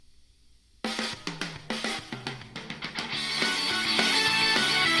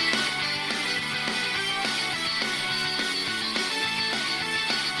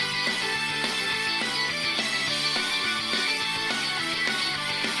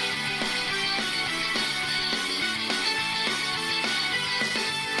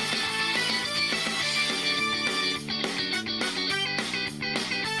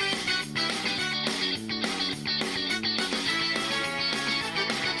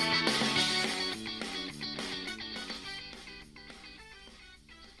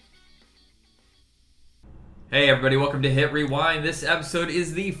Hey everybody, welcome to Hit Rewind. This episode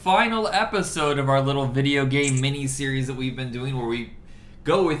is the final episode of our little video game mini-series that we've been doing where we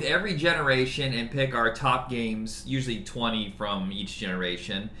go with every generation and pick our top games, usually 20 from each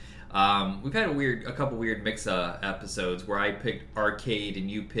generation. We've had a couple weird mix-episodes where I picked arcade and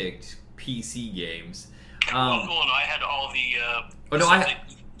you picked PC games. I had all the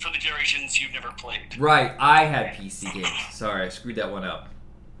for the generations you've never played. Right, I had PC games. Sorry, I screwed that one up.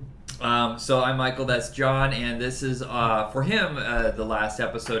 So I'm Michael, that's John, and this is, for him, the last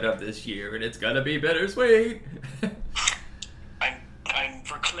episode of this year, and it's gonna be bittersweet. I'm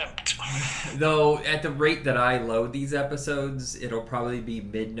verklempt. Though, at the rate that I load these episodes, it'll probably be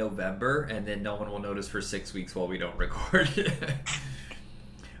mid-November, and then no one will notice for 6 weeks while we don't record.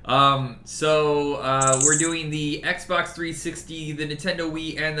 We're doing the Xbox 360, the Nintendo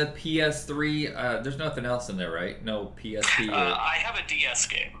Wii, and the PS3. There's nothing else in there, right? No PSP? I have a DS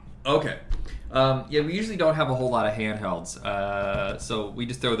game. Okay. We usually don't have a whole lot of handhelds, so we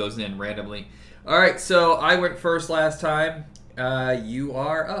just throw those in randomly. All right, so I went first last time. You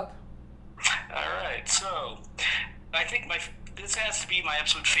are up. All right, so I think this has to be my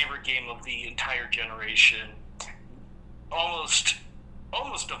absolute favorite game of the entire generation, almost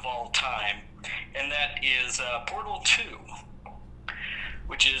of all time, and that is Portal 2,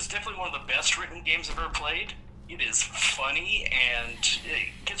 which is definitely one of the best written games I've ever played. It is funny, and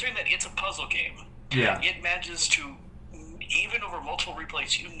considering that it's a puzzle game, it manages to, even over multiple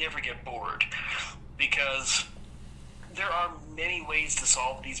replays, you never get bored, because there are many ways to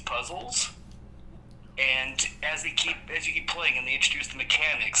solve these puzzles, and as you keep playing and they introduce the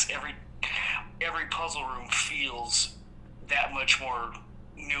mechanics, every puzzle room feels that much more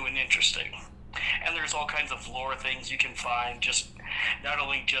new and interesting. And there's all kinds of lore things you can find, not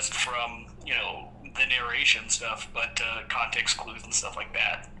only from the narration stuff, but context clues and stuff like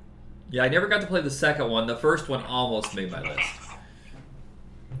that. Yeah, I never got to play the second one. The first one almost made my list.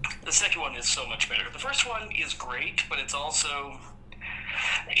 The second one is so much better. The first one is great, but it's also...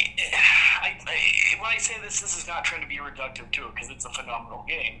 when I say this is not trying to be reductive to it, because it's a phenomenal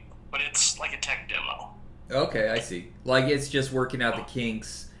game, but it's like a tech demo. Okay, I see. Like, it's just working out the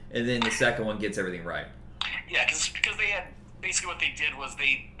kinks, and then the second one gets everything right. Yeah, because they had... Basically what they did was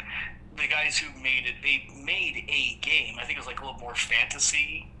the guys who made it, they made a game. I think it was like a little more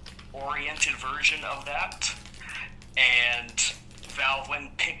fantasy-oriented version of that. And Valve went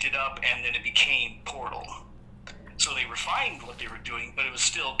and picked it up, and then it became Portal. So they refined what they were doing, but it was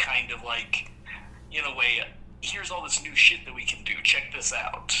still kind of like, in a way, here's all this new shit that we can do. Check this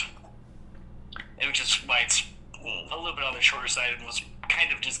out. And which is why it's a little bit on the shorter side and was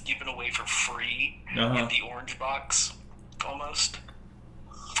kind of just given away for free in the orange box, almost.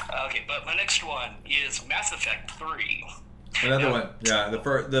 Okay, but my next one is Mass Effect 3. Another one, yeah.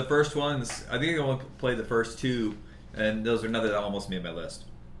 The first ones, I think I only played the first two, and those are another that almost made my list.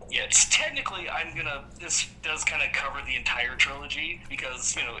 Yeah, it's technically, this does kind of cover the entire trilogy,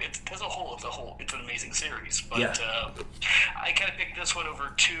 because, as a whole, it's an amazing series. But I kind of picked this one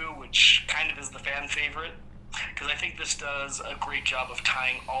over 2, which kind of is the fan favorite, because I think this does a great job of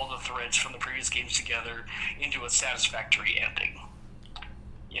tying all the threads from the previous games together into a satisfactory ending.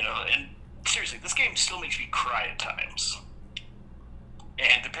 And seriously, this game still makes me cry at times.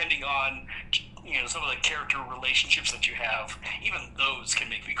 And depending on, some of the character relationships that you have, even those can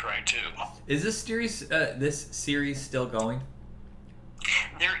make me cry too. Is this series still going?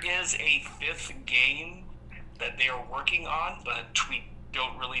 There is a 5th game that they are working on, but we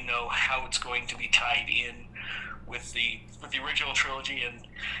don't really know how it's going to be tied in with the original trilogy, and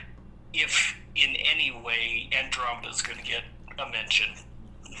if in any way Andromeda is going to get a mention,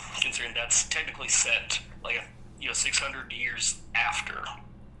 considering that's technically set 600 years after.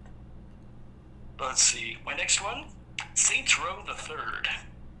 Let's see. My next one, Saints Row the Third.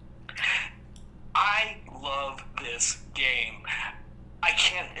 I love this game.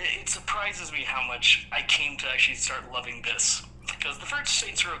 It surprises me how much I came to actually start loving this. Because the first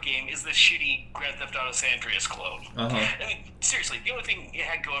Saints Row game is this shitty Grand Theft Auto San Andreas clone. I mean, seriously, the only thing it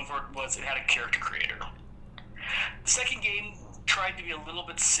had going for it was it had a character creator. The second game tried to be a little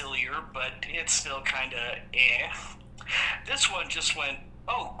bit sillier, but it's still kind of eh. This one just went,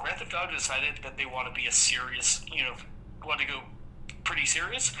 Grand Theft Auto decided that they want to be a serious, want to go pretty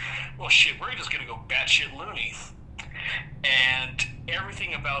serious? Well, shit, we're just going to go batshit loony. And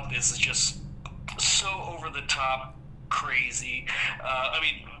everything about this is just so over the top crazy.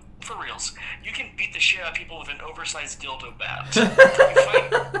 For reals, you can beat the shit out of people with an oversized dildo bat.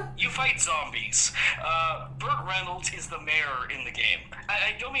 You fight zombies. Burt Reynolds is the mayor in the game.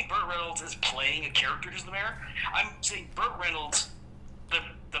 I don't mean Burt Reynolds is playing a character as the mayor. I'm saying Burt Reynolds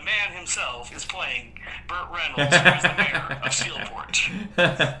the man himself is playing Burt Reynolds, who is the mayor of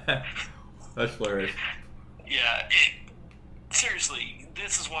Steelport. That's hilarious. Yeah, seriously,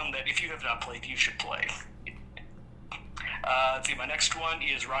 this is one that if you have not played, you should play. Let's see, my next one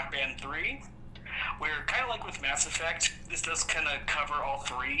is Rock Band 3, where, kind of like with Mass Effect, this does kind of cover all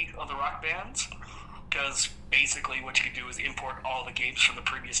three of the Rock Bands, because basically what you can do is import all the games from the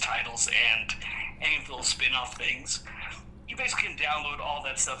previous titles and any of those spin-off things. You basically can download all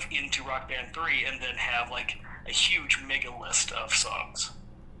that stuff into Rock Band 3 and then have, like, a huge mega list of songs.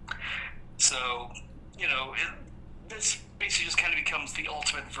 So, you know, this basically just kind of becomes the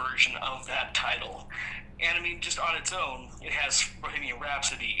ultimate version of that title. And I mean, just on its own, it has Bohemian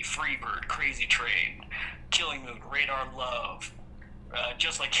Rhapsody, Freebird, Crazy Train, Killing Moon, Radar Love,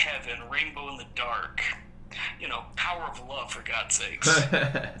 Just Like Heaven, Rainbow in the Dark, you know, Power of Love, for God's sakes.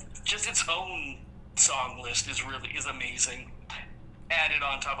 Just its own song list is amazing. Added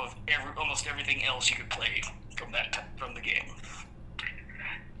on top of almost everything else you could play from the game.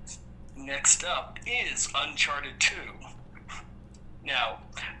 Next up is Uncharted 2. Now,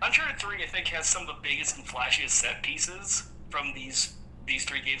 Uncharted 3, I think, has some of the biggest and flashiest set pieces from these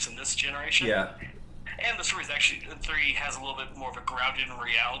three games in this generation. Yeah. And the story is actually, 3 has a little bit more of a grounded in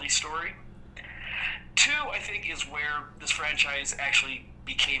reality story. 2, I think, is where this franchise actually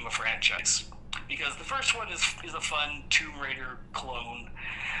became a franchise. Because the first one is a fun Tomb Raider clone,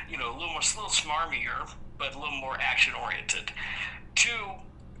 you know, a little smarmier, but a little more action-oriented. 2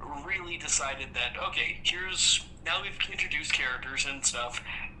 really decided that, okay, now that we've introduced characters and stuff,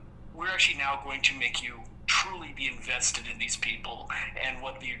 we're actually now going to make you truly be invested in these people and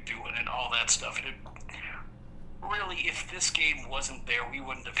what they're doing and all that stuff. And really, if this game wasn't there, we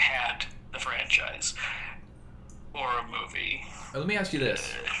wouldn't have had the franchise or a movie. Let me ask you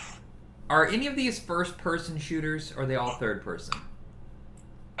this. Are any of these first-person shooters, or are they all third-person?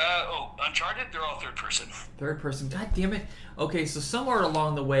 Uncharted, they're all third-person. Third-person, god damn it. Okay, so somewhere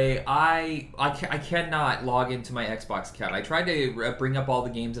along the way, I cannot log into my Xbox account. I tried to bring up all the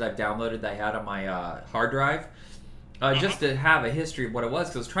games that I've downloaded that I had on my hard drive, just to have a history of what it was,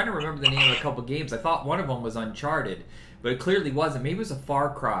 because I was trying to remember the name of a couple games. I thought one of them was Uncharted, but it clearly wasn't. Maybe it was a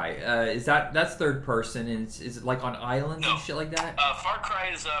Far Cry. That's third person, and is it like on islands and shit like that? Far Cry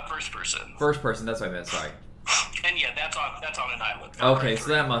is first person. First person, that's what I meant, sorry. And yeah, that's on an island. Okay, so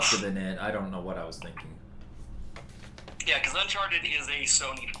that must have been it. I don't know what I was thinking. Yeah, because Uncharted is a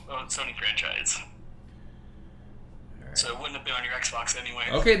Sony franchise. Right. So it wouldn't have been on your Xbox anyway.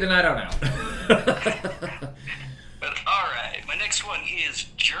 Okay, then I don't know. But alright, my next one is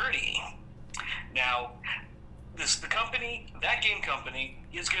Journey. Now, that game company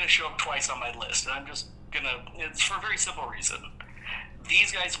is going to show up twice on my list, and it's for a very simple reason.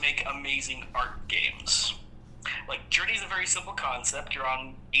 These guys make amazing art games. Like, Journey is a very simple concept. You're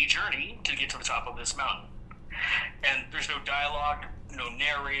on a journey to get to the top of this mountain. And there's no dialogue, no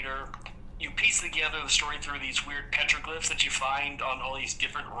narrator. You piece together the story through these weird petroglyphs that you find on all these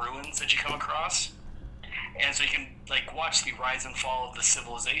different ruins that you come across. And so you can, like, watch the rise and fall of the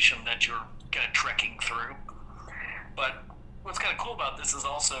civilization that you're kind of trekking through. But what's kind of cool about this is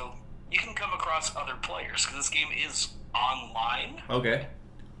also you can come across other players, because this game is online. Okay.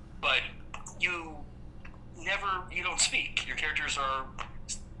 But you don't speak. Your characters are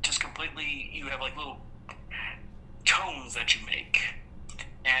just completely, you have like little tones that you make.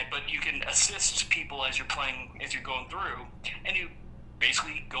 But you can assist people as you're playing, as you're going through, and you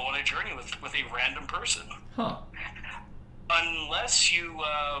basically go on a journey with a random person. Huh. Unless you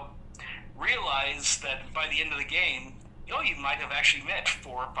realize that by the end of the game, you might have actually met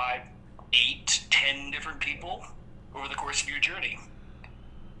 4, 5, 8, 10 different people over the course of your journey.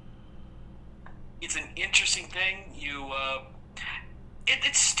 It's an interesting thing.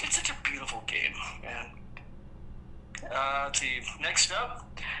 It's such a beautiful game, man. Let's see. Next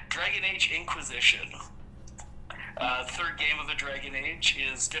up, Dragon Age Inquisition. Third game of the Dragon Age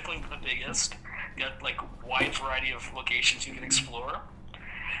is definitely the biggest. You got like wide variety of locations you can explore.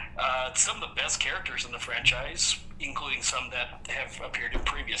 Some of the best characters in the franchise, including some that have appeared in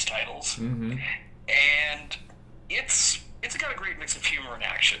previous titles. Mm-hmm. And it's got a great mix of humor and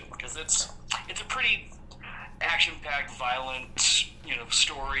action, because it's a pretty action-packed, violent,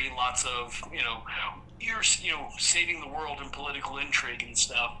 story. Lots of you're saving the world in political intrigue and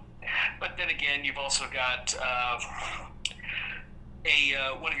stuff. But then again, you've also got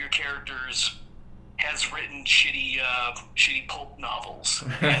one of your characters has written shitty pulp novels,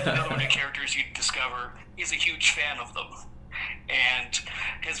 and another one of the characters you discover is a huge fan of them, and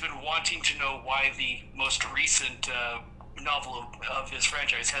has been wanting to know why the most recent novel of his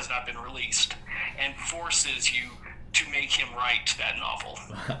franchise has not been released, and forces you to make him write that novel.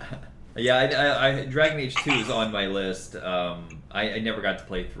 Yeah, I Dragon Age 2 is on my list. I never got to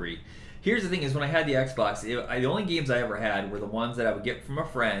play 3. Here's the thing: is when I had the Xbox, the only games I ever had were the ones that I would get from a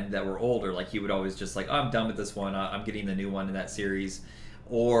friend that were older. Like he would always just like, oh, I'm done with this one. I'm getting the new one in that series,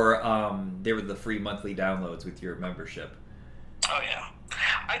 or they were the free monthly downloads with your membership. Oh yeah,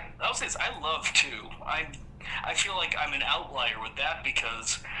 I'll say this. I love 2. I feel like I'm an outlier with that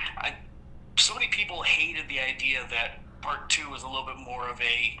because so many people hated the idea that Part 2 was a little bit more of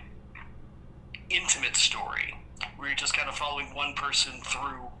a intimate story, where you're just kind of following one person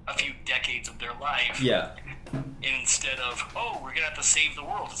through a few decades of their life. Yeah. Instead of, oh, we're gonna have to save the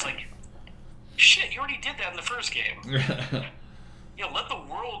world. It's like, shit, you already did that in the first game. You know, let the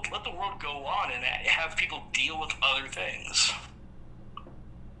world go on and have people deal with other things.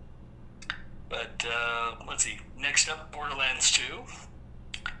 But let's see. Next up, Borderlands 2.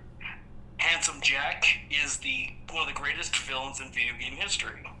 Handsome Jack is one of the greatest villains in video game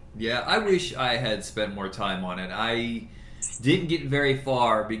history. Yeah, I wish I had spent more time on it. I didn't get very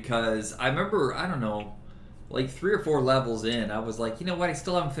far because I remember, I don't know, like 3 or 4 levels in, I was like, you know what, I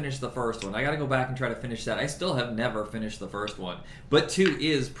still haven't finished the first one. I gotta go back and try to finish that. I still have never finished the first one. But 2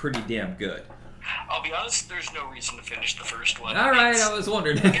 is pretty damn good. I'll be honest, there's no reason to finish the first one. Alright, I was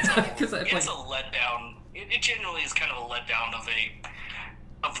wondering. It's a letdown. It generally is kind of a letdown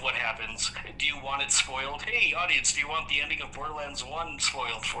of what happens. Do you want it spoiled? Hey, audience, do you want the ending of Borderlands 1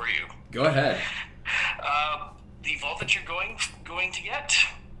 spoiled for you? Go ahead. The vault that you're going to get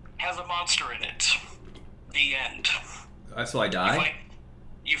has a monster in it. The end. So I die?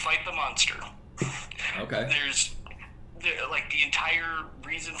 You fight the monster. Okay. The entire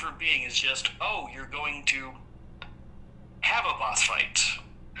reason for being is just, oh, you're going to have a boss fight.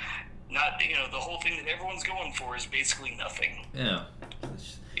 Not, the whole thing that everyone's going for is basically nothing. Yeah.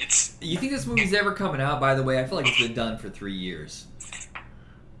 It's. You think this movie's ever coming out, by the way? I feel like it's been done for 3 years.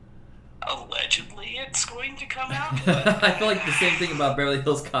 Allegedly it's going to come out. I feel like the same thing about Beverly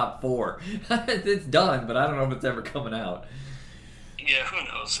Hills Cop 4. It's done, but I don't know if it's ever coming out. Yeah, who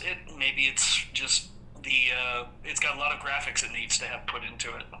knows? Maybe it's just it's got a lot of graphics it needs to have put into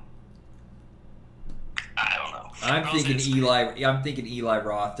it. I don't know. I'm thinking Eli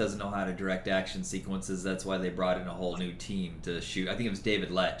Roth doesn't know how to direct action sequences. That's why they brought in a whole new team to shoot. I think it was David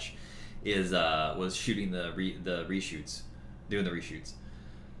Lech was shooting the reshoots, doing the reshoots.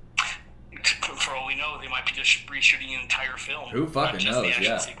 For all we know, they might be just reshooting an entire film. Who fucking knows?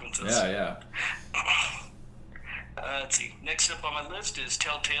 Yeah. Sequences. Yeah. Let's see. Next up on my list is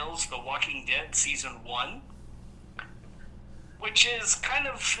Telltale's The Walking Dead Season 1, which is kind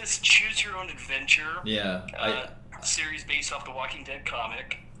of this choose-your-own-adventure series based off the Walking Dead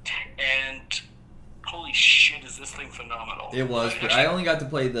comic. And holy shit, is this thing phenomenal. It was, but I only got to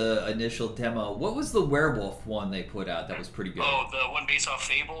play the initial demo. What was the werewolf one they put out that was pretty good? Oh, the one based off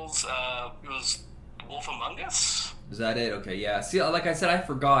Fables. It was Wolf Among Us? Is that it? Okay, yeah. See, like I said, I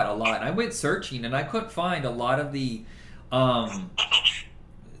forgot a lot. I went searching, and I couldn't find a lot of the,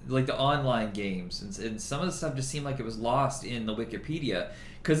 like the online games, and some of the stuff just seemed like it was lost in the Wikipedia.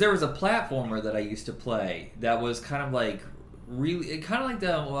 Because there was a platformer that I used to play that was kind of like kind of like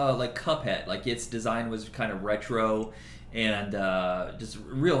the like Cuphead. Like its design was kind of retro and just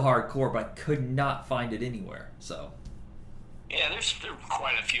real hardcore, but I could not find it anywhere. So. Yeah, there are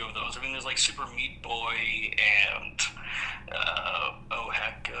quite a few of those. I mean, there's like Super Meat Boy and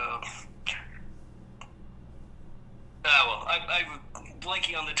I'm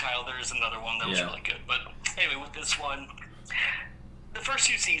blanking on the title. There's another one that was really good. But anyway, with this one, the first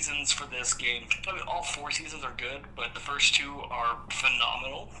 2 seasons for this game, I mean, all 4 seasons are good, but the first 2 are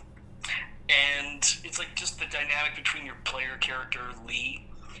phenomenal. And it's like just the dynamic between your player character Lee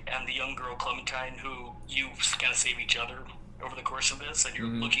and the young girl Clementine, who you kind of save each other over the course of this, and you're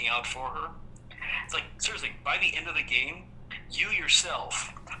looking out for her. It's like, seriously, by the end of the game, you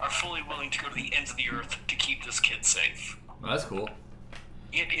yourself are fully willing to go to the ends of the earth to keep this kid safe. Well, that's cool.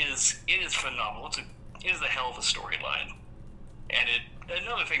 It is phenomenal. It is a hell of a storyline. And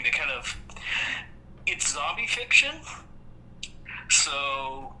another thing that kind of, it's zombie fiction,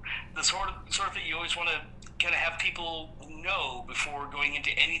 so the sort of thing you always want to kind of have people know before going into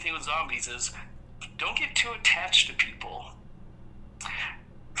anything with zombies is, don't get too attached to people.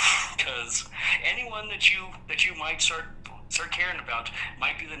 Because anyone that you might start caring about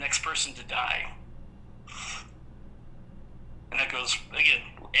might be the next person to die. And that goes, again,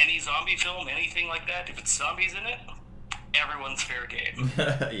 any zombie film, anything like that, if it's zombies in it, everyone's fair game.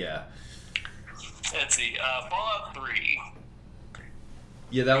 Yeah. Let's see, Fallout 3.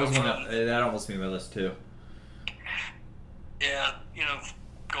 Yeah, that was one that almost made my list too. Yeah,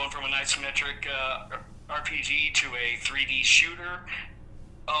 going from an isometric RPG to a 3D shooter.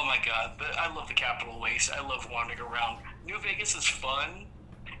 Oh my god, I love the Capital Waste. I love wandering around. New Vegas is fun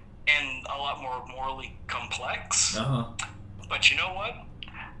and a lot more morally complex. But you know what?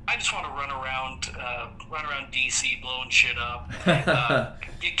 I just want to run around DC, blowing shit up,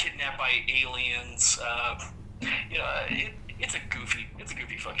 get kidnapped by aliens. It's a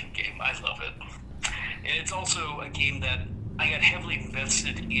goofy fucking game. I love it, and it's also a game that I got heavily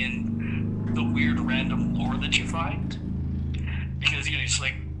invested in the weird random lore that you find, because you just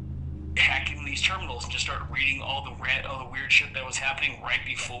like hacking these terminals and just start reading all the weird shit that was happening right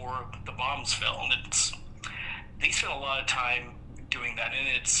before the bombs fell, and they spent a lot of time doing that, and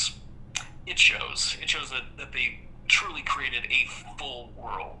it shows that they truly created a full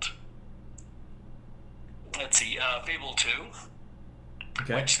world. Let's see, Fable 2,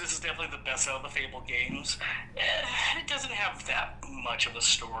 which this is definitely the best out of the Fable games. It doesn't have that much of a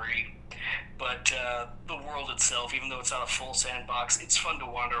story, but the world itself, even though it's not a full sandbox, it's fun to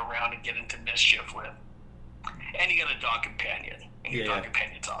wander around and get into mischief with. And you got a dog companion, and your dog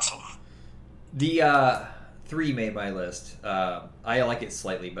companion's awesome. The 3 made my list. I like it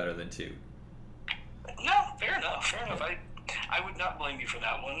slightly better than 2. No, fair enough. I would not blame you for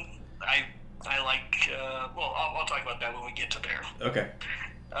that one. I like, I'll talk about that when we get to there. Okay.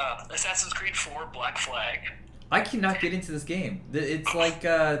 Assassin's Creed 4 Black Flag. I cannot get into this game. It's like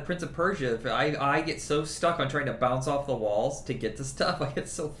Prince of Persia. I get so stuck on trying to bounce off the walls to get to stuff. I get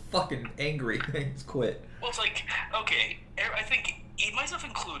so fucking angry. I just quit. Well, it's like, okay, I think, myself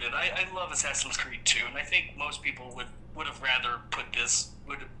included, I love Assassin's Creed 2, and I think most people would have rather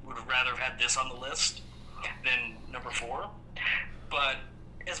would have rather have had this on the list than number 4. But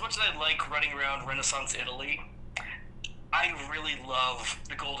as much as I like running around Renaissance Italy, I really love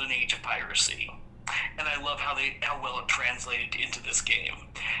the golden age of piracy, and I love how well it translated into this game.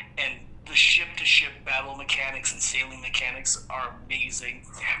 And the ship-to-ship battle mechanics and sailing mechanics are amazing.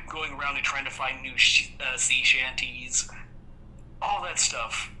 Going around and trying to find new sea shanties, all that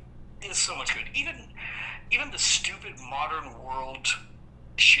stuff is so much good. Even the stupid modern world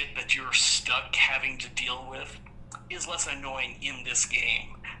shit that you're stuck having to deal with is less annoying in this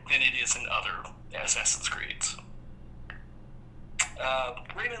game than it is in other Assassin's Creeds.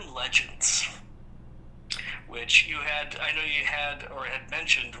 Rayman Legends, which I know you had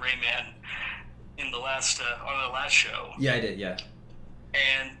mentioned Rayman in the last on the last show. Yeah, I did. Yeah.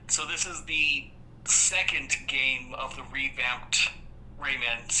 And so this is the second game of the revamped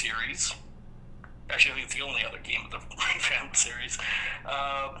Rayman series. Actually, I think it's the only other game of the revamped series.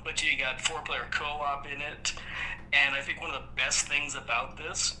 But you got 4-player co-op in it, and I think one of the best things about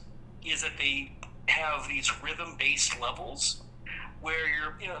this is that they have these rhythm-based levels where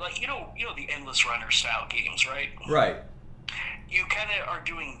you're, the Endless Runner style games, right? Right. You kind of are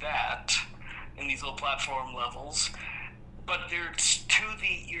doing that in these little platform levels, but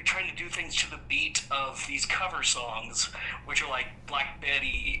you're trying to do things to the beat of these cover songs, which are like Black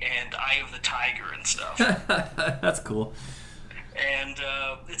Betty and Eye of the Tiger and stuff. That's cool. And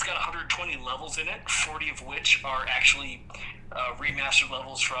it's got 120 levels in it, 40 of which are actually remastered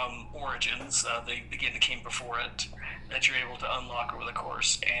levels from Origins, the game that came before it, that you're able to unlock over the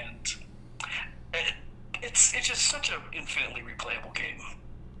course. And it's just such an infinitely replayable game.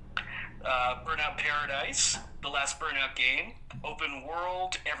 Burnout Paradise, the last Burnout game, open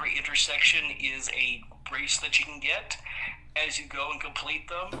world. Every intersection is a race that you can get. As you go and complete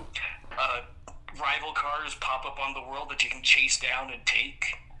them, rival cars pop up on the world that you can chase down and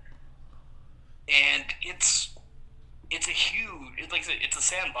take. And it's a huge, like I said, it's a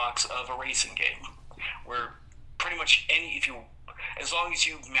sandbox of a racing game where pretty much as long as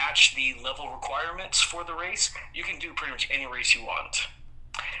you match the level requirements for the race, you can do pretty much any race you want.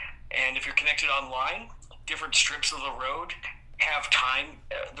 And if you're connected online, different strips of the road have time.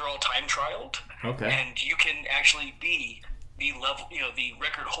 They're all time trialed. Okay. And you can actually be the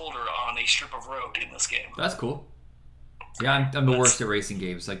record holder on a strip of road in this game. That's cool. Yeah, I'm the worst at racing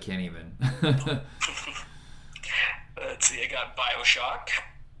games. So I can't even. Let's see. I got BioShock.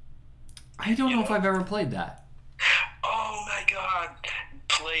 I don't know if I've ever played that. Oh my god,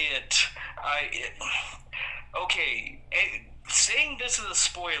 play it. Okay. Saying this is a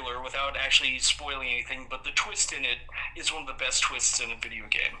spoiler without actually spoiling anything, but the twist in it is one of the best twists in a video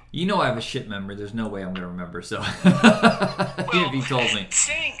game. You know I have a shit memory. There's no way I'm going to remember, so if you told me.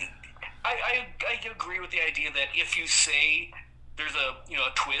 I agree with the idea that if you say there's a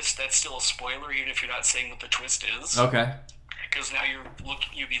twist, that's still a spoiler, even if you're not saying what the twist is. Okay. Because now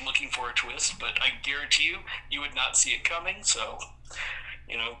you'd be looking for a twist, but I guarantee you would not see it coming, so,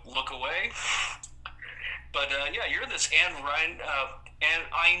 look away. But, you're this Anne and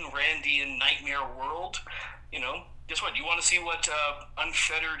Ayn Randian nightmare world, guess what? You want to see what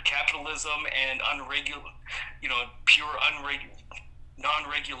unfettered capitalism and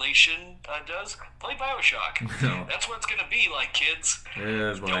non-regulation does? Play Bioshock. No. That's what it's going to be like, kids.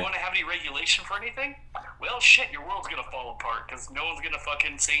 Yeah, Don't want to have any regulation for anything? Well, shit, your world's going to fall apart because no one's going to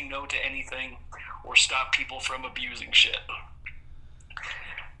fucking say no to anything or stop people from abusing shit.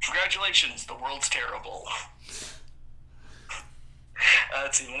 Congratulations, the world's terrible.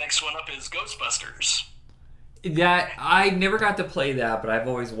 Let's see, the next one up is Ghostbusters. That I never got to play that, but I've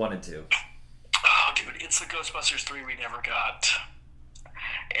always wanted to. Oh, dude, it's the Ghostbusters 3 we never got.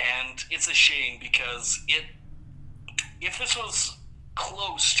 And it's a shame because if this was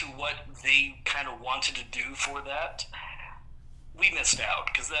close to what they kind of wanted to do for that, we missed out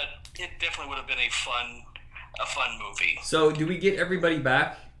because it definitely would have been a fun movie. So, do we get everybody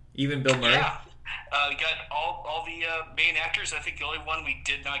back? Even Bill Murray? Yeah. We got all the main actors. I think the only one we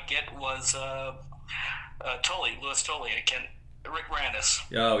did not get was Louis Tully. Rick Moranis.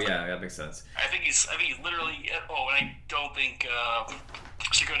 Oh yeah, that makes sense. I think he's literally. Oh, and I don't think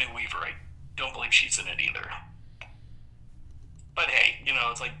Sigourney Weaver. I don't believe she's in it either. But hey,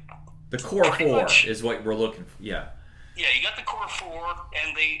 it's like the core four much, is what we're looking for. Yeah. Yeah, you got the core four,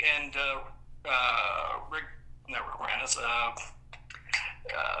 and Rick Moranis.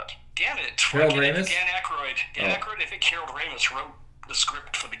 Damn it! Harold Ramis? Dan Aykroyd. Aykroyd. I think Harold Ramis wrote the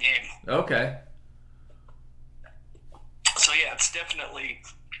script for the game. Okay. So yeah,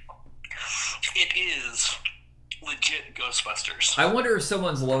 it is legit Ghostbusters. I wonder if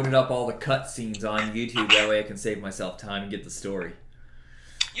someone's loaded up all the cutscenes on YouTube. That way I can save myself time and get the story.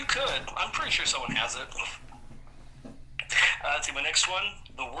 You could. I'm pretty sure someone has it. Let's see, my next one,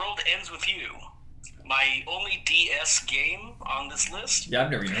 The World Ends With You. My only DS game on this list. Yeah,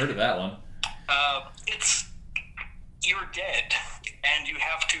 I've never even heard of that one. You're dead, and you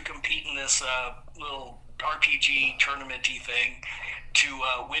have to compete in this little RPG tournament-y thing to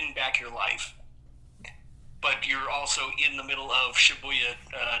win back your life. But you're also in the middle of Shibuya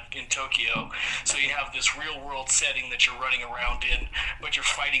in Tokyo, so you have this real-world setting that you're running around in, but you're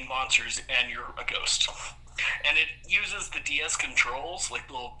fighting monsters and you're a ghost. And it uses the DS controls, like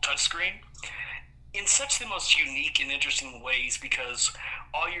the little touchscreen, in such the most unique and interesting ways because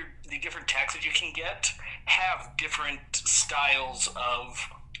all the different attacks that you can get have different styles of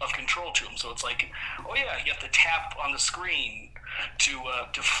control to them. So it's like, oh yeah, you have to tap on the screen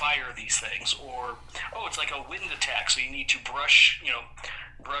to fire these things, or oh, it's like a wind attack, so you need to brush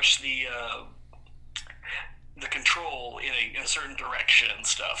the control in a certain direction and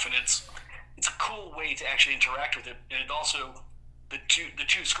stuff. And it's a cool way to actually interact with it, and it also the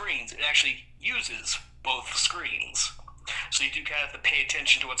two screens, it actually uses both screens. So you do kind of have to pay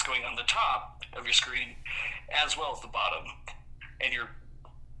attention to what's going on the top of your screen as well as the bottom. And you're,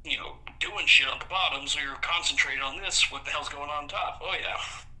 doing shit on the bottom, so you're concentrating on this. What the hell's going on top? Oh, yeah.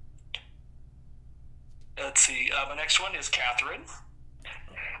 Let's see. My next one is Catherine.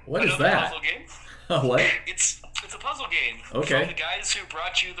 What is that? Puzzle game. What? It's a puzzle game. Okay. From the guys who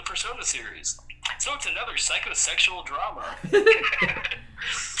brought you the Persona series. So it's another psychosexual drama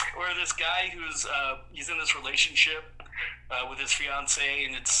where this guy he's in this relationship with his fiancée,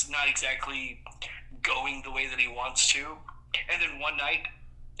 and it's not exactly going the way that he wants to. And then one night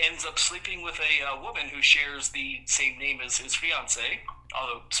ends up sleeping with a woman who shares the same name as his fiancée,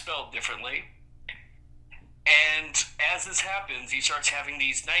 although spelled differently. And as this happens, he starts having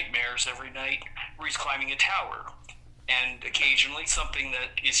these nightmares every night where he's climbing a tower. And occasionally something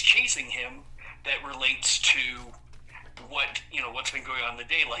that is chasing him that relates to what's been going on in the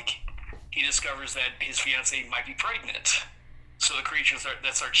day. Like, he discovers that his fiancée might be pregnant. So the creature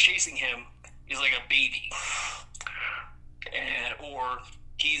that starts chasing him is like a baby. Or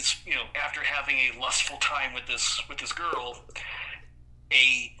he's, after having a lustful time with this girl,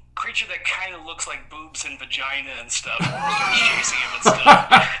 a creature that kind of looks like boobs and vagina and stuff starts chasing him and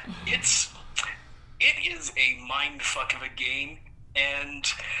stuff. It is a mindfuck of a game, and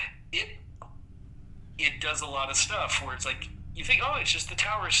it does a lot of stuff where it's like, you think, oh, it's just the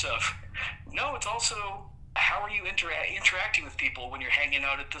tower stuff. No, it's also, how are you interacting with people when you're hanging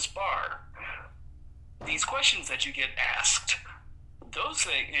out at this bar? These questions that you get asked, those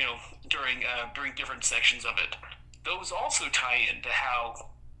things, during different sections of it, those also tie into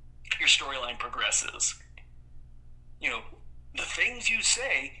how your storyline progresses. The things you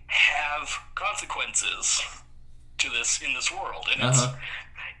say have consequences in this world, and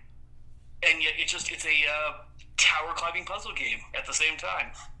and yet it's a tower climbing puzzle game at the same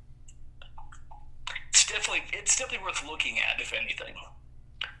time. It's definitely worth looking at, if anything.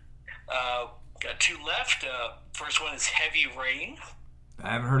 Got two left. First one is Heavy Rain. I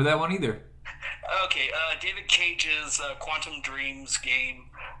haven't heard of that one either. Okay, David Cage's Quantum Dreams game.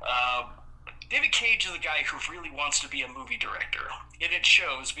 David Cage is a guy who really wants to be a movie director, and it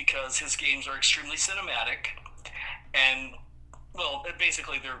shows because his games are extremely cinematic, and well,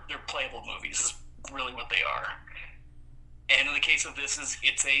 basically they're playable movies. Is really what they are. And in the case of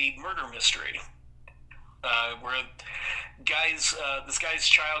it's a murder mystery, where this guy's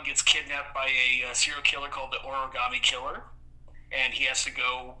child gets kidnapped by a serial killer called the Origami Killer, and he has to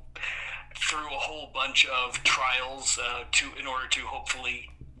go through a whole bunch of trials in order to hopefully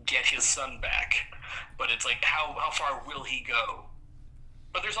get his son back. But it's like, how far will he go?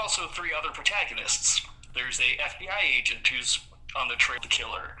 But there's also 3 other protagonists. There's a FBI agent who's on the trail of the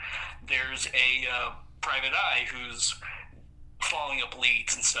killer. There's a private eye who's following up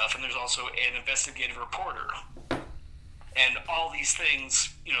leads and stuff, and there's also an investigative reporter. And all these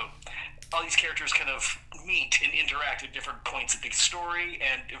things, all these characters kind of meet and interact at different points of the story,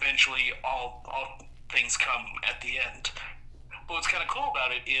 and eventually all things come at the end. But what's kind of cool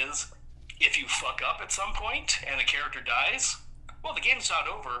about it is, if you fuck up at some point and a character dies, well, the game's not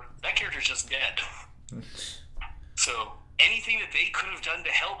over. That character's just dead. So anything that they could have done to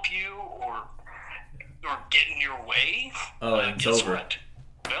help you or get in your way, it's guess over. what?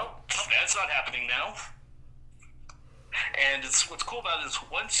 Well, that's not happening now. And what's cool about it is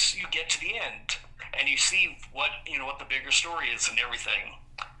once you get to the end and you see what the bigger story is and everything,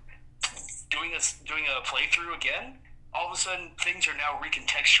 doing a playthrough again, all of a sudden things are now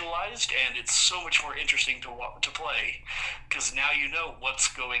recontextualized, and it's so much more interesting to play because now you know what's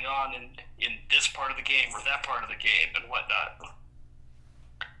going on in this part of the game or that part of the game and whatnot.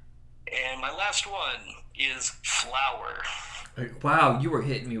 And my last one is Flower. Wow, you were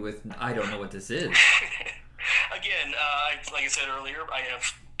hitting me with, I don't know what this is. Again, like I said earlier, I have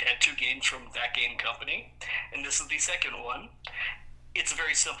had 2 games from that game company, and this is the second one. It's a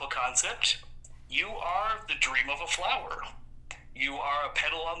very simple concept. You are the dream of a flower. You are a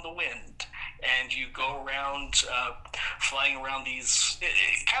petal on the wind, and you go around flying around these,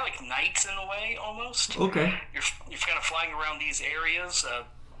 kind of like nights in a way, almost. Okay. You're kind of flying around these areas,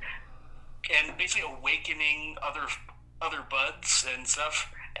 and basically awakening other buds and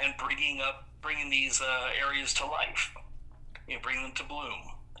stuff, and bringing these areas to life, bringing them to bloom.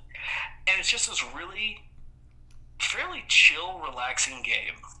 And it's just this really fairly chill, relaxing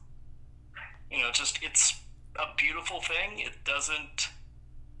game. It's a beautiful thing. It doesn't,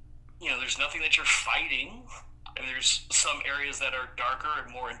 there's nothing that you're fighting, and there's some areas that are darker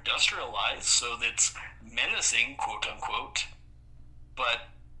and more industrialized, so that's menacing, quote unquote. But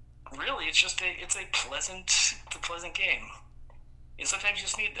really, it's a pleasant game. And sometimes you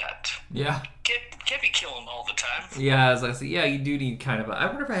just need that. Yeah. Can't be killing all the time. Yeah, as I say, yeah, you do need kind of I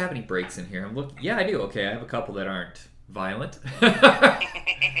wonder if I have any breaks in here. I'm looking. Yeah, I do. Okay, I have a couple that aren't violent.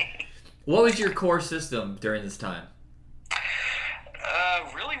 What was your core system during this time?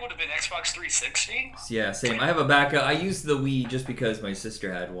 Really would have been Xbox 360. Yeah, same. I have a backup. I used the Wii just because my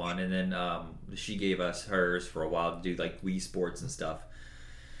sister had one, and then she gave us hers for a while to do like Wii Sports and stuff.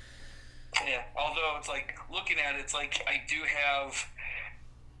 Yeah, although it's like, looking at it, it's like I do have,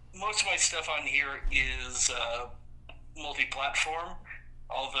 most of my stuff on here is multi-platform,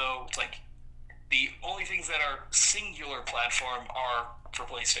 although it's like the only things that are singular platform are for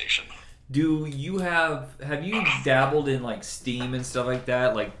PlayStation. Do you have you dabbled in like Steam and stuff like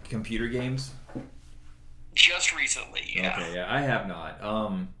that, like computer games? Just recently, yeah. Okay, yeah, I have not.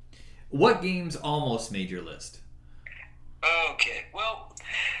 What games almost made your list? Okay, well,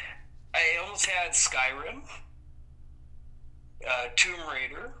 I almost had Skyrim, Tomb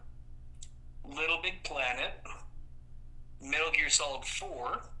Raider, Little Big Planet, Metal Gear Solid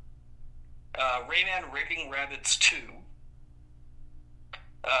 4, Rayman Raving Rabbids 2,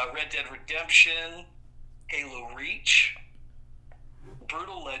 Red Dead Redemption, Halo Reach,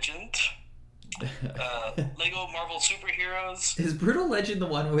 Brutal Legend, Lego Marvel Superheroes. Is Brutal Legend the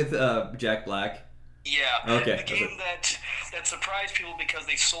one with Jack Black? Yeah. Okay. The game that surprised people because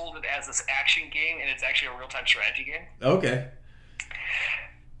they sold it as this action game, and it's actually a real-time strategy game. Okay.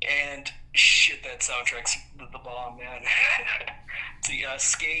 And shit, that soundtrack's the bomb, man. The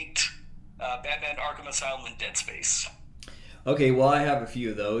Skate, Batman Arkham Asylum, and Dead Space. Okay, well, I have a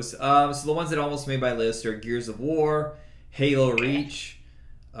few of those. So the ones that almost made my list are Gears of War, Halo Reach,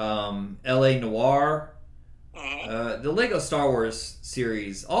 L.A. Noire, the Lego Star Wars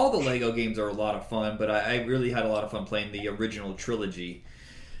series. All the Lego games are a lot of fun, but I really had a lot of fun playing the original trilogy.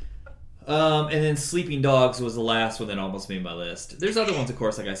 And then Sleeping Dogs was the last one that almost made my list. There's other ones, of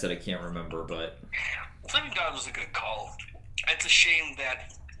course, like I said, I can't remember, but... Sleeping Dogs was a good call. It's a shame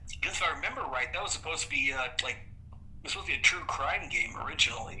that, because if I remember right, that was supposed to be, was supposed to be a true crime game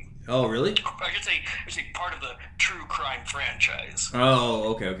originally. Oh, really? I should say part of the true crime franchise.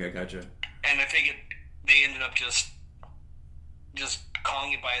 Oh, okay, gotcha. And I think they ended up just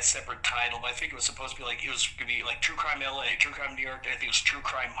calling it by a separate title. I think it was supposed to be like, it was going to be like True Crime LA, True Crime New York. I think it was True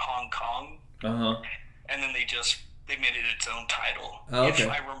Crime Hong Kong. And then they made it its own title. Oh, okay. If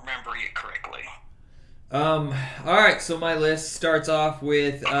I remember it correctly. All right, so my list starts off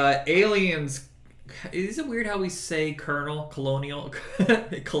with Aliens. Is it weird how we say Colonial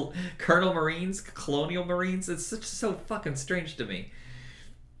Marines? Colonial Marines? It's so fucking strange to me.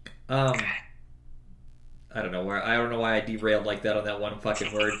 I don't know why I derailed like that on that one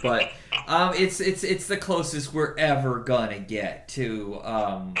fucking word, but it's the closest we're ever gonna get to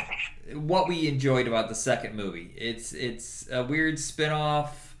what we enjoyed about the second movie. It's a weird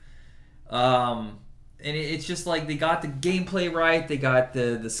spin-off, and it's just like they got the gameplay right, they got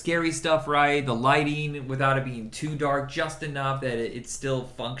the scary stuff right, the lighting without it being too dark, just enough that it's still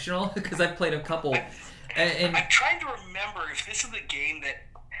functional. Because I've played a couple, and I'm trying to remember if this is the game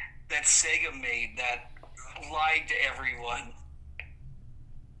that Sega made that lied to everyone.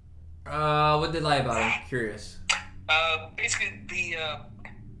 What did they lie about? I'm curious. Basically, this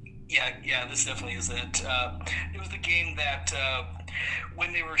definitely is it. It was the game that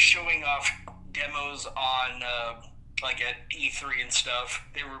when they were showing off demos on like at E3 and stuff,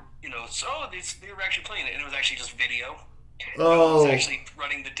 they were they were actually playing it, and it was actually just video. Oh, it was actually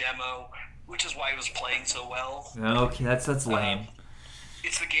running the demo, which is why it was playing so well. Okay, that's lame.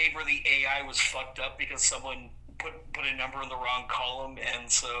 It's the game where the AI was fucked up because someone put a number in the wrong column,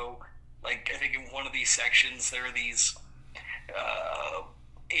 and so, like, I think in one of these sections there are these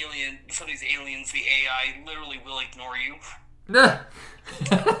some of these aliens, the AI literally will ignore you. I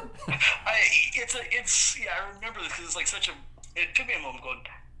remember this because it's like it took me a moment going,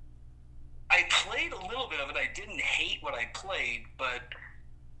 I played a little bit of it, I didn't hate what I played, but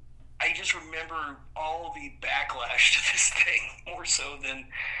I just remember all the backlash to this thing more so than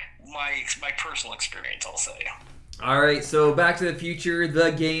my personal experience, I'll say. All right, so Back to the Future,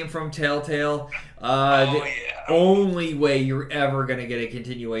 the game from Telltale. Only way you're ever going to get a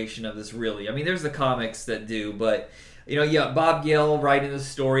continuation of this, really. I mean, there's the comics that do, but you got Bob Gale writing the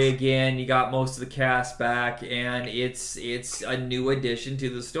story again. You got most of the cast back, and it's a new addition to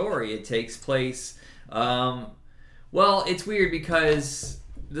the story. It takes place. It's weird because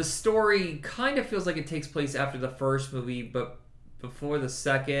the story kind of feels like it takes place after the first movie, but before the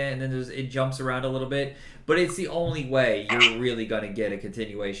second, and then it jumps around a little bit. But it's the only way you're really going to get a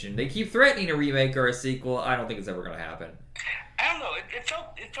continuation. They keep threatening a remake or a sequel. I don't think it's ever going to happen. I don't know. It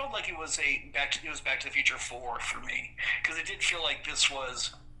felt like it was Back to the Future 4 for me, because it did feel like this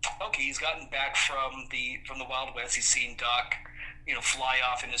was okay. He's gotten back from the Wild West. He's seen Doc, fly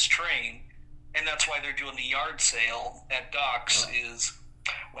off in his train, and that's why they're doing the yard sale at Doc's.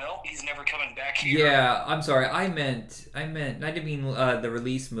 Well, he's never coming back here. Yeah, I'm sorry. I didn't mean the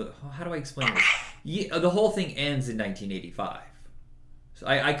release. How do I explain this? Yeah, the whole thing ends in 1985. So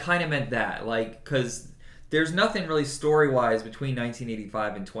I kind of meant that, because there's nothing really story-wise between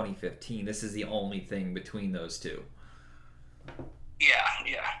 1985 and 2015. This is the only thing between those two. Yeah.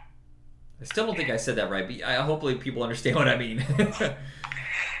 I still don't think I said that right, but hopefully people understand what I mean.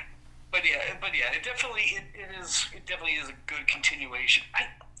 But yeah, it definitely is a good continuation.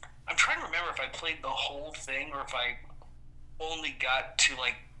 I'm trying to remember if I played the whole thing or if I only got to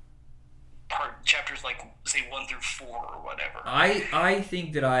chapters say 1 through 4 or whatever. I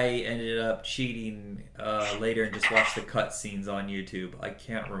think that I ended up cheating later and just watched the cutscenes on YouTube. I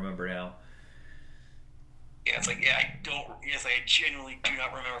can't remember now. Yeah, I genuinely do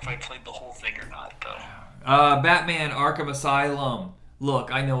not remember if I played the whole thing or not, though. Batman Arkham Asylum.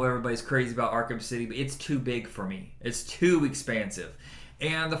 Look, I know everybody's crazy about Arkham City, but it's too big for me. It's too expansive.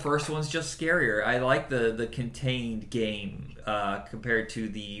 And the first one's just scarier. I like the contained game compared to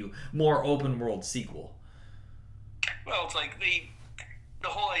the more open world sequel. Well, it's like the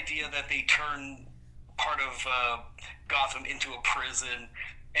whole idea that they turn part of Gotham into a prison,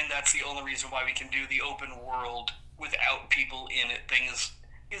 and that's the only reason why we can do the open world without people in it thing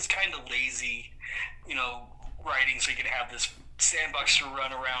is kind of lazy, writing, so you can have this sandbox to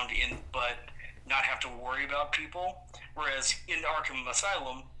run around in, but not have to worry about people. Whereas in Arkham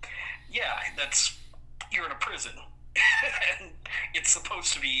Asylum, you're in a prison, and it's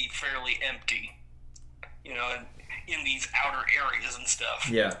supposed to be fairly empty, in these outer areas and stuff.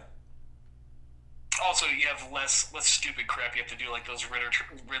 Yeah. Also, you have less stupid crap you have to do, like those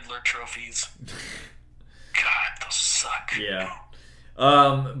Riddler trophies. God, those suck. Yeah.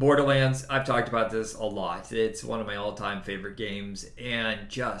 Borderlands, I've talked about this a lot. It's one of my all-time favorite games, and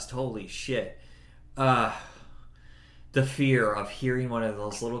just holy shit. the fear of hearing one of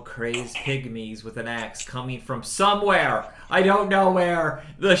those little crazed pygmies with an axe coming from somewhere. I don't know where.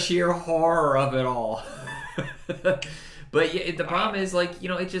 The sheer horror of it all. But yeah, the problem is, like,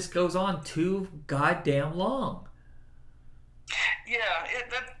 it just goes on too goddamn long. Yeah,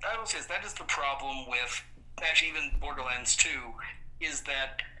 I will say that is the problem with, actually, even Borderlands 2, is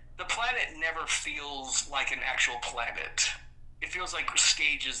that the planet never feels like an actual planet. It feels like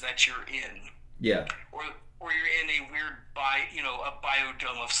stages that you're in. Yeah. Or you're in a weird a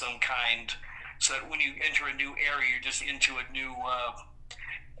biodome of some kind, so that when you enter a new area, you're just into a new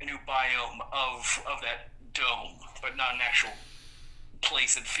biome of that dome, but not an actual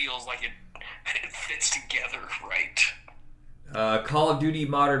place that feels like it fits together right. Call of Duty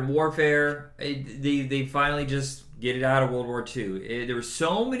Modern Warfare, they finally just get it out of World War II. There were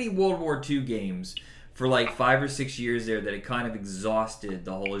so many World War II games for like 5 or 6 years there that it kind of exhausted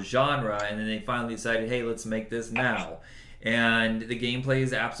the whole genre, and then they finally decided, hey, let's make this now. And the gameplay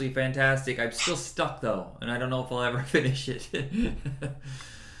is absolutely fantastic. I'm still stuck though, and I don't know if I'll ever finish it.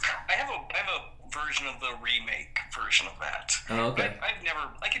 I have a version of the remake version of that. Oh, okay. I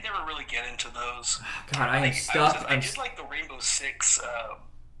could never really get into those. God, I am stuck. I just like the Rainbow Six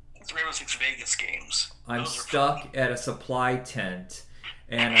Vegas games. I'm stuck at a supply tent,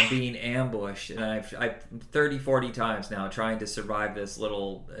 and I'm being ambushed, and I've 30, 40 times now trying to survive this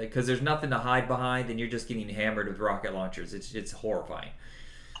little, because there's nothing to hide behind, and you're just getting hammered with rocket launchers. It's horrifying.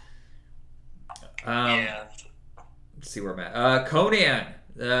 Yeah. Let's see where I'm at. Conan.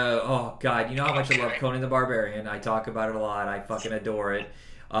 Oh God, you know how much I love Conan the Barbarian. I talk about it a lot. I fucking adore it.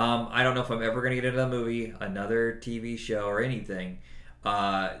 I don't know if I'm ever gonna get into a movie, another TV show, or anything.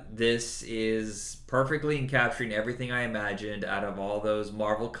 This is perfectly encapturing everything I imagined out of all those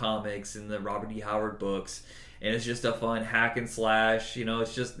Marvel comics and the Robert E. Howard books, and it's just a fun hack and slash.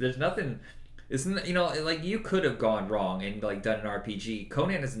 It's just, there's nothing. It's like, you could have gone wrong and like done an RPG.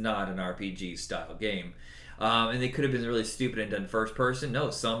 Conan is not an RPG style game. And they could have been really stupid and done first person. No,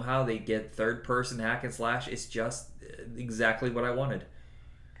 somehow they get third person hack and slash. It's just exactly what I wanted.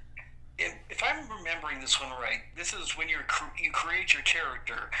 If I'm remembering this one right, this is when you create your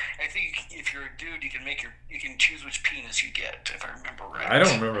character. I think if you're a dude, you can choose which penis you get. If I remember right. I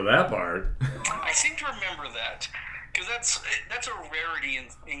don't remember that part. I seem to remember that, because that's a rarity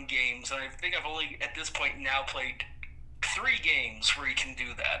in games, and I think I've only at this point now played 3 games where you can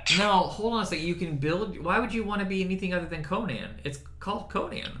do that. No, hold on a second. You can build. Why would you want to be anything other than Conan? It's called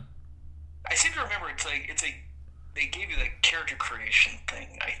Conan. I seem to remember they gave you the character creation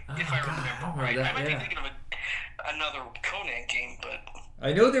thing. If I remember right, I might be thinking of another Conan game, but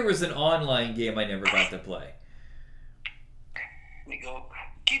I know there was an online game I never got to play. Let me go.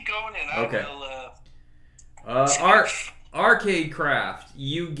 Keep going, and okay. I will. Arcade Craft.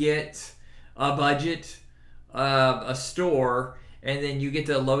 You get a budget, a store, and then you get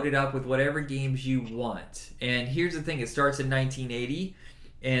to load it up with whatever games you want. And here's the thing: it starts in 1980.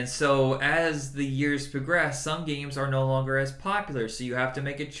 And so as the years progress, some games are no longer as popular, so you have to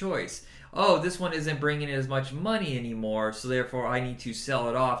make a choice. Oh, this one isn't bringing in as much money anymore, so therefore I need to sell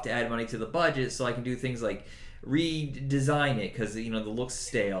it off to add money to the budget so I can do things like redesign it because the look's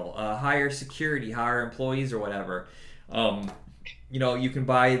stale, hire security, hire employees or whatever. You can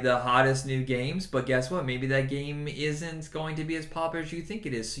buy the hottest new games, but guess what? Maybe that game isn't going to be as popular as you think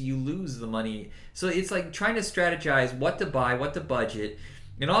it is, so you lose the money. So it's like trying to strategize what to buy, what to budget.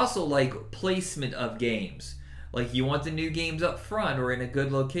 And also, like, placement of games. Like, you want the new games up front or in a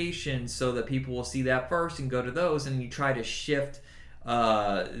good location so that people will see that first and go to those, and you try to shift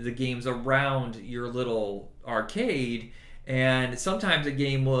the games around your little arcade, and sometimes a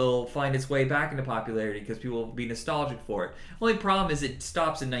game will find its way back into popularity because people will be nostalgic for it. Only problem is it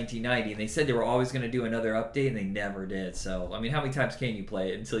stops in 1990, and they said they were always going to do another update, and they never did. So, I mean, how many times can you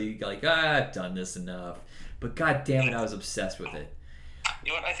play it until you go like, I've done this enough. But god damn it, I was obsessed with it.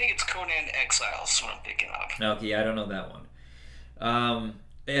 You know what? I think it's Conan Exiles what I'm thinking of. Okay, I don't know that one.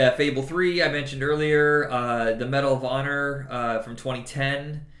 Fable 3, I mentioned earlier. The Medal of Honor from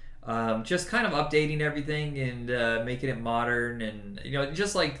 2010. Just kind of updating everything and making it modern. And,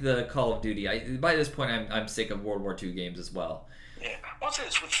 just like the Call of Duty. By this point, I'm sick of World War II games as well. Yeah. I'll say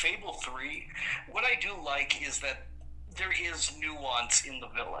this. With Fable 3, what I do like is that there is nuance in the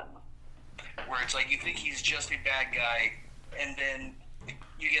villain. Where it's like you think he's just a bad guy, and then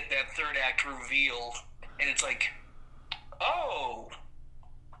you get that third act reveal, and it's like, oh,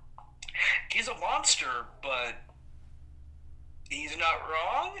 he's a monster, but he's not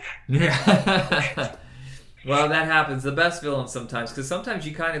wrong? Yeah. Well, that happens. The best villains sometimes, because sometimes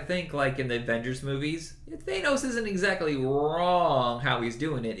you kind of think, like in the Avengers movies, Thanos isn't exactly wrong. How he's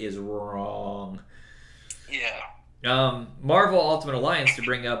doing it is wrong. Yeah. Marvel Ultimate Alliance, to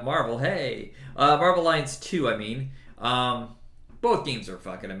bring up Marvel, hey. Marvel Alliance 2, I mean. Both games are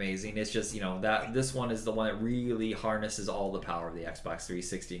fucking amazing. It's just, that this one is the one that really harnesses all the power of the Xbox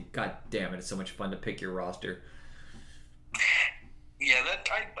 360. God damn it, it's so much fun to pick your roster. Yeah,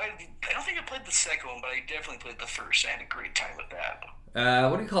 I don't think I played the second one, but I definitely played the first. I had a great time with that.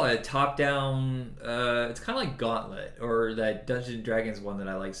 What do you call it? A top-down... it's kind of like Gauntlet, or that Dungeons & Dragons one that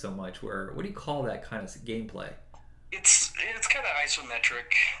I like so much, what do you call that kind of gameplay? It's kind of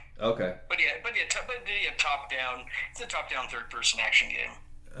isometric. Okay. But top-down. It's a top-down third-person action game.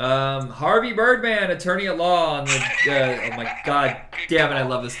 Harvey Birdman, Attorney at Law on the... oh my god damn it, I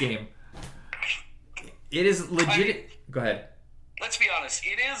love this game. It is legit... Go ahead. Let's be honest.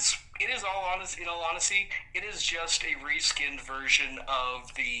 In all honesty, it is just a reskinned version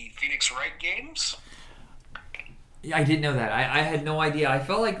of the Phoenix Wright games. Yeah, I didn't know that. I had no idea. I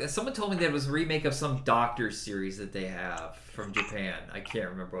felt like someone told me that it was a remake of some Doctor series that they have from Japan. I can't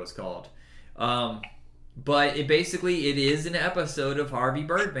remember what it's called. But it is an episode of Harvey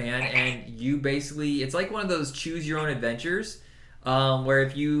Birdman, and it's like one of those choose your own adventures. Where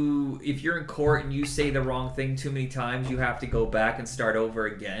if you're in court and you say the wrong thing too many times, you have to go back and start over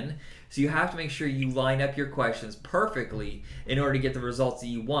again. So you have to make sure you line up your questions perfectly in order to get the results that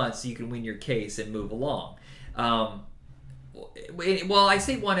you want, so you can win your case and move along. Well, I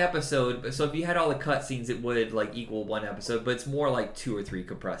say one episode, so if you had all the cutscenes, it would equal one episode, but it's more like 2 or 3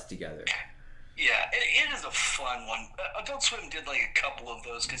 compressed together. Yeah, it is a fun one. Adult Swim did a couple of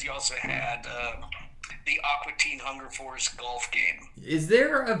those, because you also had the Aqua Teen Hunger Force golf game. Is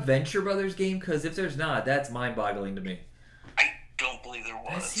there a Venture Brothers game? Because if there's not, that's mind-boggling to me. I don't believe there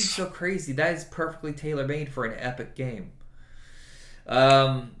was. That seems so crazy. That is perfectly tailor-made for an epic game.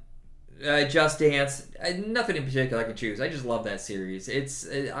 Just Dance. Nothing in particular I can choose. I just love that series.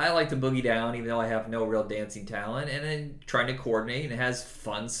 I like to boogie down, even though I have no real dancing talent, and then trying to coordinate, and it has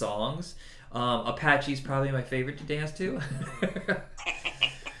fun songs. Apache's probably my favorite to dance to.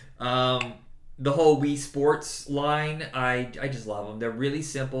 The whole Wii Sports line, I just love them. They're really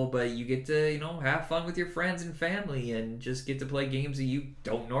simple, but you get to, have fun with your friends and family and just get to play games that you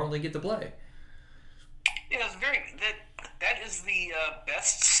don't normally get to play. Yeah, it's that is the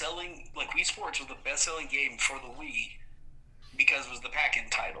best-selling, Wii Sports was the best-selling game for the Wii because it was the pack-in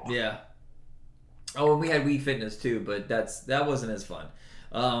title. Yeah. Oh, and we had Wii Fitness too, but that wasn't as fun.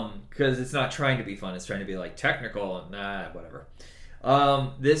 Because it's not trying to be fun, it's trying to be technical and whatever.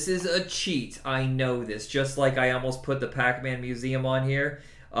 This is a cheat. I know this. Just like I almost put the Pac-Man Museum on here.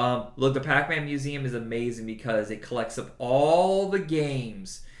 Look, the Pac-Man Museum is amazing because it collects up all the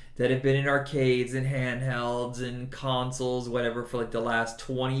games that have been in arcades and handhelds and consoles, whatever, for the last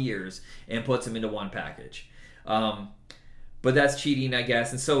 20 years and puts them into one package. But that's cheating, I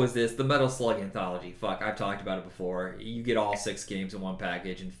guess, and so is this. The Metal Slug Anthology. Fuck, I've talked about it before. You get all 6 games in one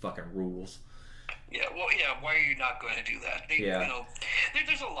package and fucking rules. Yeah, well, yeah. Why are you not going to do that?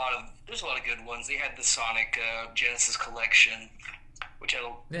 There's a lot of good ones. They had the Sonic Genesis collection, which had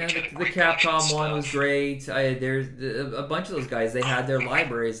the Capcom one was great. There's a bunch of those guys. They had their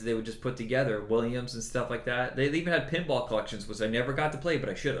libraries that they would just put together, Williams and stuff like that. They even had pinball collections, which I never got to play, but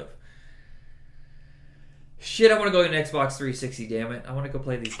I should have. Shit, I want to go to an Xbox 360. Damn it, I want to go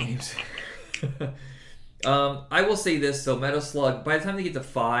play these games. I will say this, so Metal Slug, by the time they get to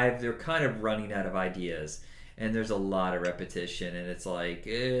 5, they're kind of running out of ideas. And there's a lot of repetition, and it's I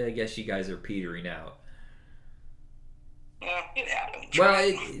guess you guys are petering out. It happens. Well,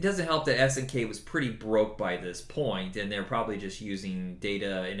 it doesn't help that SNK was pretty broke by this point, and they're probably just using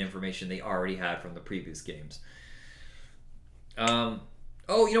data and information they already had from the previous games.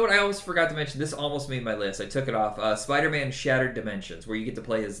 Oh, you know what? I almost forgot to mention. This almost made my list. I took it off. Spider-Man Shattered Dimensions, where you get to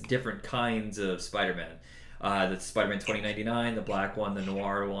play as different kinds of Spider-Man. The Spider-Man 2099, the black one, the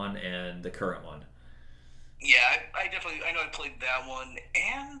noir one, and the current one. Yeah, I know I played that one,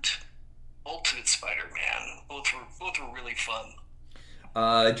 and Ultimate Spider-Man. Both were really fun.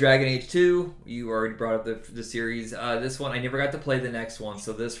 Dragon Age 2, you already brought up the series. This one, I never got to play the next one,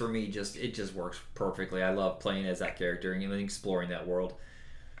 so this for me, it just works perfectly. I love playing as that character and exploring that world.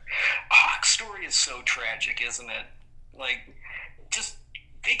 Hawk's story is so tragic, isn't it?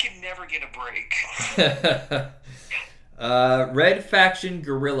 They can never get a break. Red Faction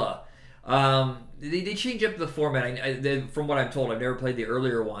Guerrilla. They change up the format. From what I'm told, I've never played the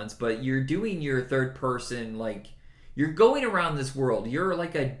earlier ones, but you're doing your third person, you're going around this world. You're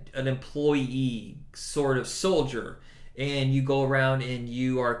an employee, sort of soldier, and you go around and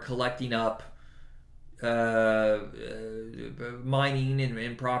you are collecting up mining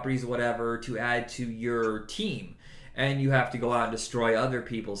and properties, whatever, to add to your team. And you have to go out and destroy other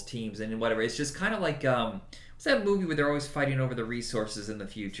people's teams and whatever. It's just kind of What's that movie where they're always fighting over the resources in the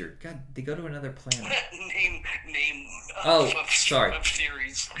future? God, they go to another planet. name sorry. Of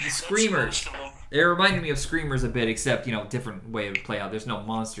theories. The Screamers. It reminded me of Screamers a bit, except, different way of play out. There's no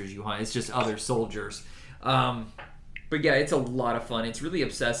monsters you hunt. It's just other soldiers. But yeah, it's a lot of fun. It's really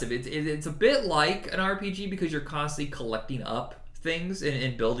obsessive. It's a bit like an RPG because you're constantly collecting up things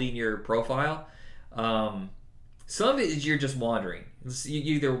and building your profile. Some of it is you're just wandering.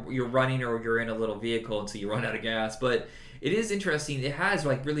 Either you're running or you're in a little vehicle until you run out of gas. But it is interesting. It has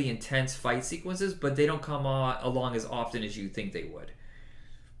like really intense fight sequences, but they don't come along as often as you think they would.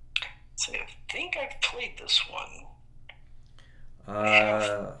 So I think I've played this one.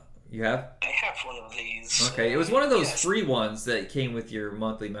 You have? I have one of these. Okay, it was one of those free ones that came with your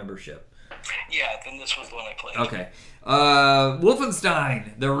monthly membership. Yeah, then this was the one I played. Okay.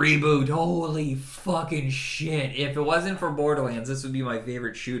 Wolfenstein, the reboot. Holy fucking shit. If it wasn't for Borderlands, this would be my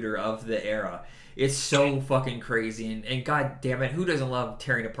favorite shooter of the era. It's so fucking crazy. And god damn it, who doesn't love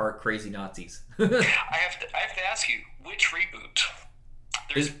tearing apart crazy Nazis? I have to ask you, which reboot?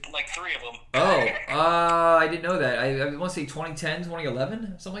 There's like 3 of them. I didn't know that. I want to say 2010,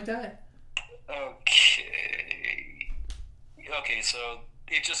 2011, something like that. Okay, so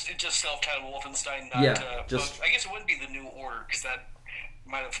it just self-titled Wolfenstein. I guess it wouldn't be the New Order because that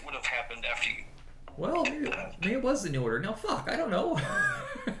would have happened after you. Well, maybe it was the New Order. No, fuck, I don't know.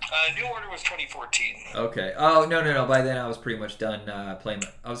 New Order was 2014. Okay. Oh, no. By then I was pretty much done playing.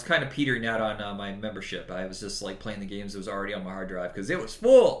 I was kind of petering out on my membership. I was just like playing the games that was already on my hard drive because it was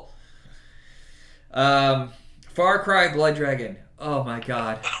full. Far Cry Blood Dragon. Oh my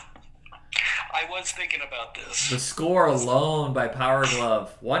god. I was thinking about this. The score alone by Power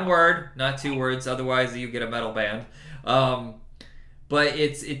Glove. 1 word, not 2 words. Otherwise you get a metal band. But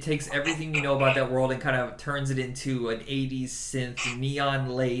it takes everything you know about that world and kind of turns it into an 80s synth, neon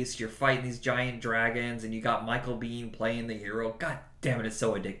lace. You're fighting these giant dragons, and you got Michael Biehn playing the hero. God damn it, it's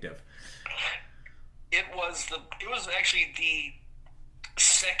so addictive. It was actually the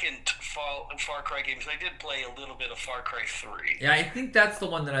second Far Cry game, because I did play a little bit of Far Cry 3. Yeah, I think that's the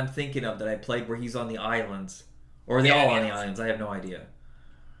one that I'm thinking of that I played where he's on the islands. Or are they all on the islands? I have no idea.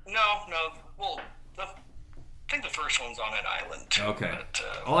 No. Well, I think the first one's on an island. Okay. But,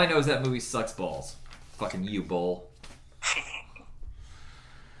 all I know is that movie sucks balls. Fucking you, Bull.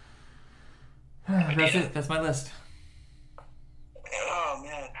 That's it. That's my list. Oh,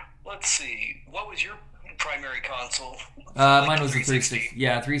 man. Let's see. What was your primary console? Mine was the 360.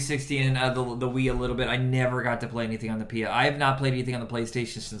 Yeah, 360 and the Wii a little bit. I never got to play anything on the PS. I have not played anything on the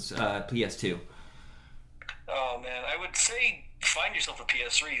PlayStation since PS2. Oh, man. I would say find yourself a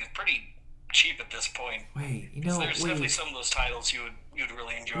PS3. It's pretty cheap at this point. Wait, there's definitely some of those titles you'd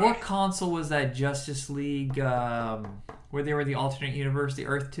really enjoy. What console was that Justice League where they were the alternate universe, the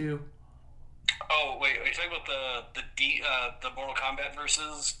Earth 2? Oh wait, are you talking about the Mortal Kombat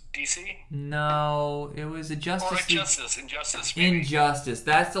versus DC? No, it was a Justice League. Injustice. Injustice.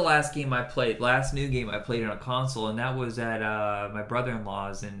 That's the last game I played. Last new game I played on a console, and that was at my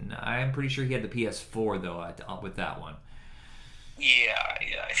brother-in-law's, and I'm pretty sure he had the PS4 though with that one. Yeah.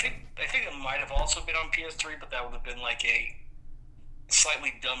 I think it might have also been on PS3, but that would have been like a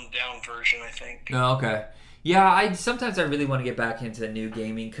slightly dumbed down version, I think. Oh, okay. Yeah, sometimes I really want to get back into new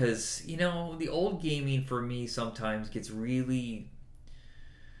gaming because, the old gaming for me sometimes gets really...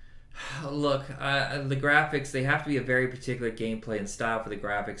 Look, the graphics, they have to be a very particular gameplay and style for the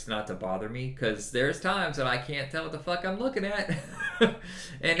graphics not to bother me, because there's times that I can't tell what the fuck I'm looking at. And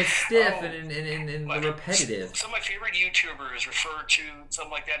it's stiff and repetitive. Some of my favorite YouTubers refer to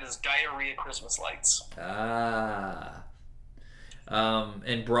something like that as diarrhea Christmas lights.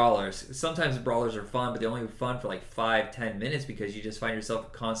 And brawlers. Sometimes brawlers are fun, but they're only fun for like 5-10 minutes because you just find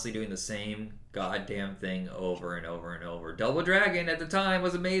yourself constantly doing the same goddamn thing over and over and over. Double Dragon at the time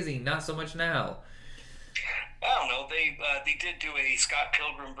was amazing, not so much now. I don't know. They did do a Scott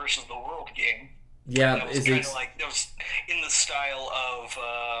Pilgrim versus the World game. Yeah, that was kind of like, that was in the style of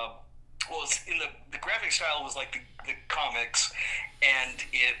the graphic style was like the comics, and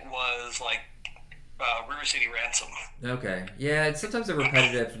it was like River City Ransom. Okay. Yeah, sometimes the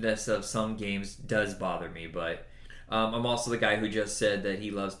repetitiveness of some games does bother me, but I'm also the guy who just said that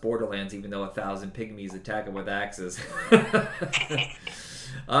he loves Borderlands even though 1,000 pygmies attack him with axes.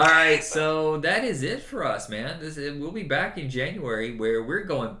 Alright, so that is it for us, man. We'll be back in January where we're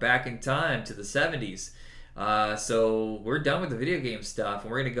going back in time to the 70s. So we're done with the video game stuff,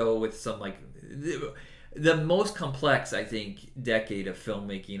 and we're going to go with some, like, the most complex, I think, decade of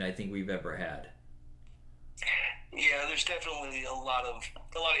filmmaking I think we've ever had. Yeah, there's definitely a lot of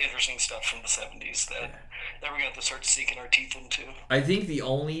interesting stuff from the 70s that that we're going to have to start sinking our teeth into. I think the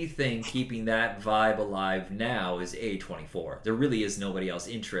only thing keeping that vibe alive now is A24. There really is nobody else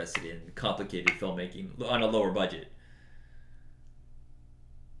interested in complicated filmmaking on a lower budget.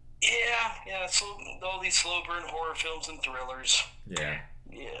 Yeah, so all these slow burn horror films and thrillers. Yeah.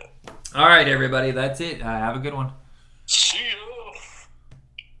 Yeah. All right, everybody, that's it. Have a good one. See ya.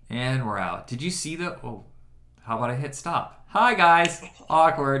 And we're out. Did you see the... Oh, how about I hit stop? Hi, guys.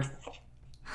 Awkward.